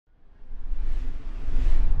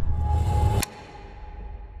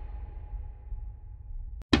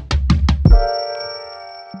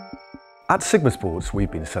At Sigma Sports, we've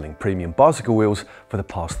been selling premium bicycle wheels for the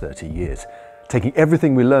past 30 years. Taking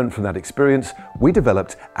everything we learned from that experience, we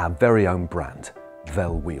developed our very own brand,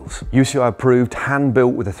 Vel Wheels. UCI approved,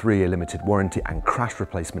 hand-built with a 3-year limited warranty and crash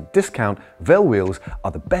replacement discount, Vel Wheels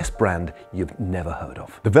are the best brand you've never heard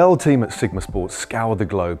of. The Vel team at Sigma Sports scoured the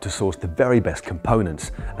globe to source the very best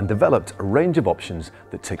components and developed a range of options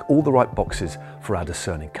that tick all the right boxes for our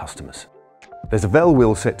discerning customers. There's a Vel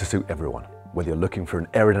wheel set to suit everyone, whether you're looking for an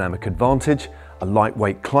aerodynamic advantage, a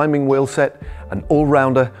lightweight climbing wheel set, an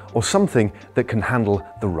all-rounder, or something that can handle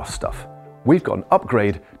the rough stuff. We've got an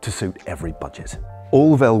upgrade to suit every budget.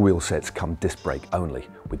 All Vel wheel sets come disc brake only,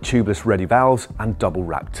 with tubeless ready valves and double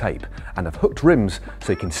wrap tape, and have hooked rims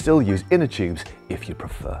so you can still use inner tubes if you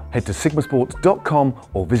prefer. Head to sigmasports.com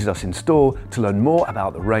or visit us in store to learn more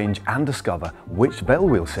about the range and discover which Vel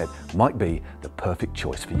wheel set might be the perfect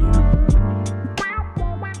choice for you.